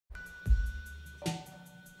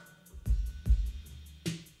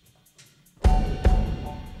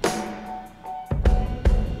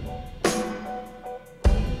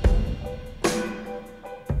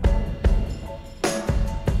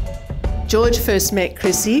George first met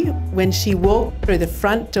Chrissie when she walked through the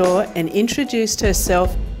front door and introduced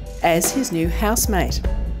herself as his new housemate.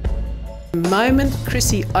 The moment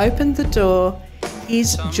Chrissie opened the door,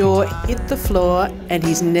 his jaw hit the floor and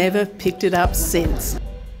he's never picked it up since.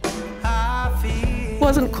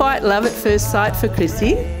 Wasn't quite love at first sight for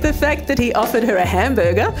Chrissie. The fact that he offered her a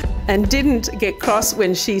hamburger and didn't get cross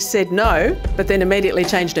when she said no, but then immediately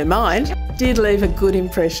changed her mind, did leave a good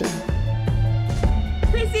impression.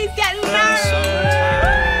 Chrissie's getting married!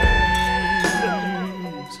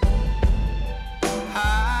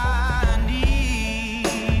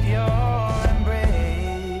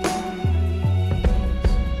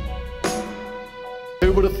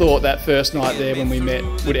 Who would have thought that first night there when we met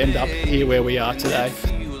would end up here where we are today?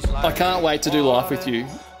 I can't wait to do life with you.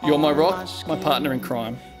 You're my rock, my partner in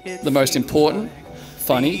crime. The most important,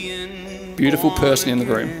 funny, beautiful person in the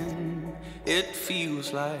room. It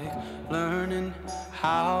feels like learning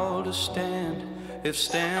how to stand if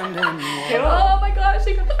standing. Oh my gosh,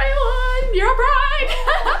 she got the mail on! You're a bride!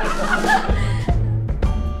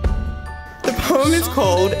 The poem is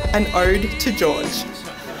called An Ode to George.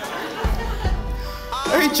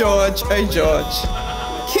 Oh George, oh George,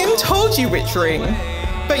 Kim told you which ring,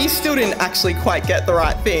 but you still didn't actually quite get the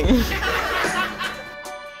right thing.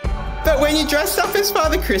 But when you dressed up as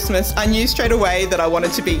Father Christmas, I knew straight away that I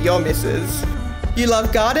wanted to be your missus. You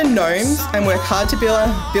love garden gnomes and work hard to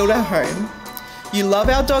build our home. You love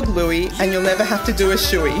our dog Louie and you'll never have to do a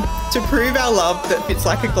shoey to prove our love that fits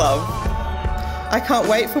like a glove. I can't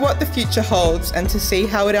wait for what the future holds and to see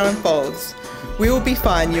how it unfolds. We will be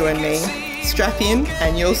fine, you and me. Strap in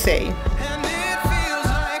and you'll see.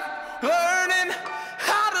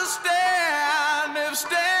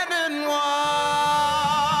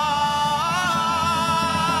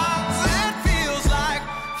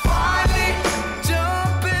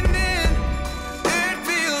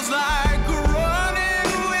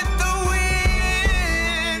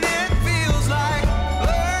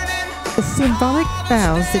 The symbolic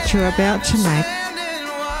vows that you're about to make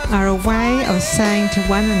are a way of saying to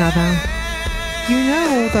one another, you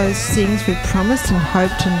know all those things we've promised and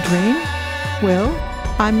hoped and dreamed? Well,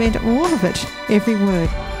 I meant all of it, every word.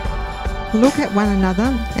 Look at one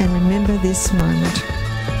another and remember this moment.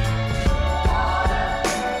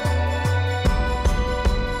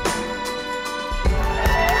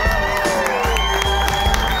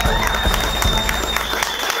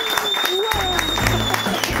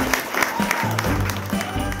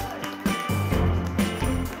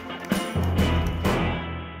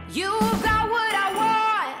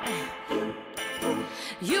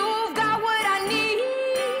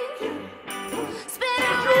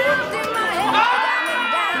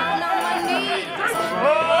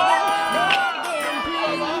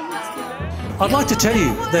 I'd like to tell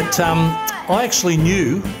you that I actually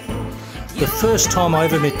knew the first time I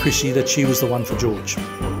ever met Chrissie that she was the one for George.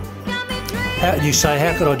 You say,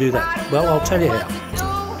 how could I do that? Well, I'll tell you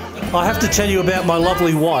how. I have to tell you about my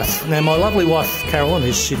lovely wife. Now, my lovely wife, Carolyn,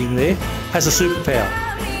 who's sitting there, has a superpower.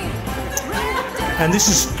 And this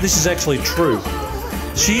is actually true.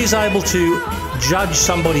 She is able to judge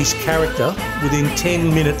somebody's character within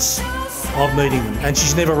 10 minutes of meeting them, and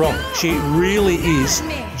she's never wrong. She really is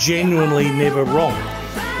genuinely never wrong.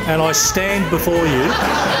 And I stand before you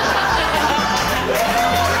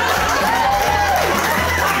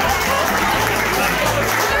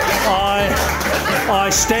I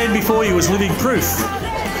stand before you as living proof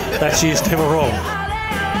that she is never wrong.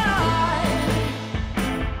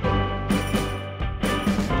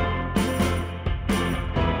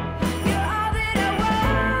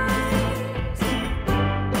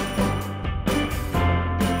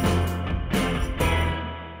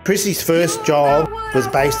 Chrissie's first job was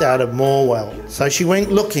based out of Morwell, so she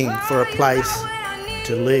went looking for a place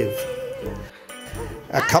to live.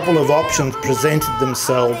 A couple of options presented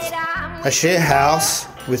themselves: a share house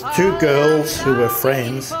with 2 girls who were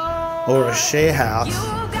friends, or a share house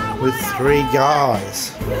with 3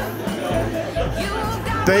 guys.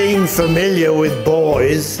 Being familiar with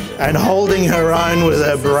boys and holding her own with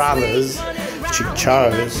her brothers, she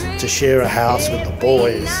chose to share a house with the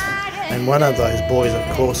boys. And one of those boys, of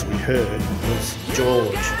course, we heard, was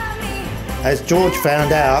George. As George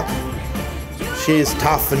found out, she is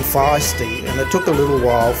tough and feisty, and it took a little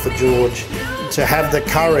while for George to have the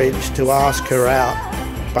courage to ask her out.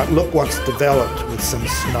 But look what's developed with some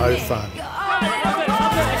snow fun.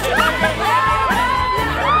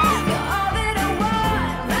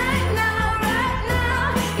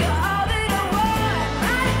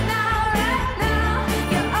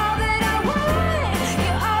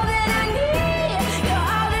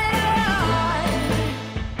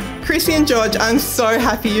 Chrissie and George, I'm so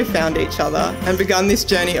happy you found each other and begun this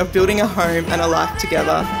journey of building a home and a life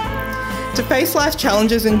together, to face life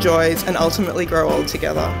challenges and joys and ultimately grow old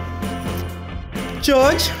together.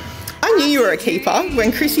 George, I knew you were a keeper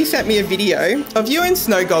when Chrissie sent me a video of you in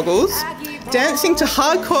snow goggles, dancing to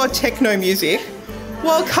hardcore techno music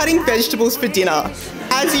while cutting vegetables for dinner,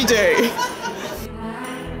 as you do.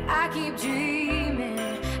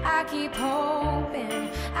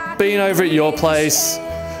 Being over at your place,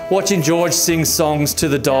 watching George sing songs to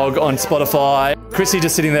the dog on Spotify, Chrissie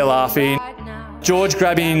just sitting there laughing, George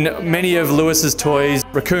grabbing many of Lewis's toys,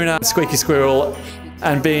 Raccoona, Squeaky Squirrel,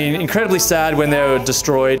 and being incredibly sad when they were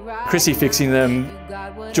destroyed, Chrissie fixing them,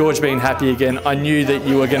 George being happy again. I knew that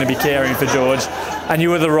you were going to be caring for George and you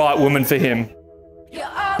were the right woman for him.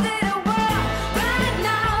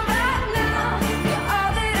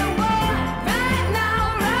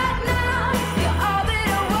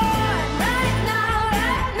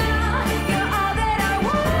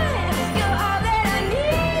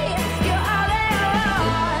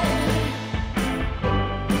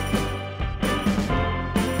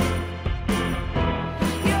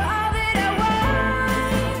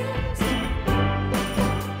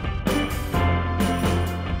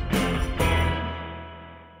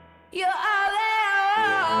 You're all that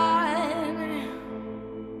I want.